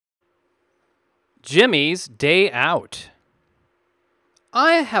Jimmy's day out.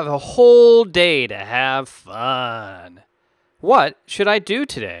 I have a whole day to have fun. What should I do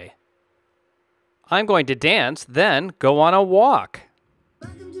today? I'm going to dance, then go on a walk.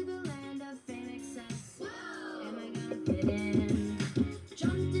 Welcome to the land of fame excess. Whoa. Am I gonna fit in?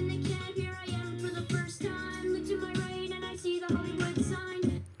 Jumped in the cab, here I am for the first time. Look to my right and I see the Hollywood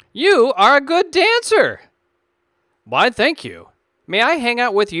sign. You are a good dancer. Why, thank you. May I hang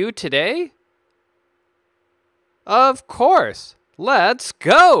out with you today? Of course. Let's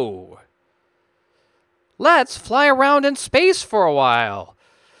go. Let's fly around in space for a while.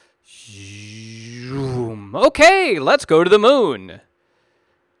 Zoom. Okay, let's go to the moon.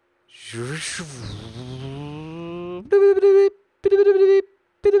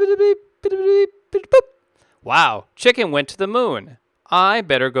 Wow, chicken went to the moon. I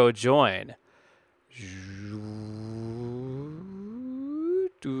better go join.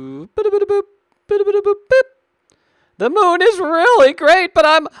 The moon is really great, but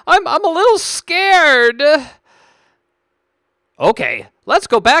I'm a little scared. Okay, let's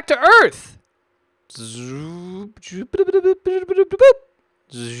go back to Earth.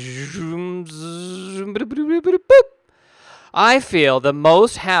 I feel the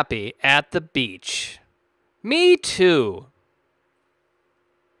most happy at the beach. Me too.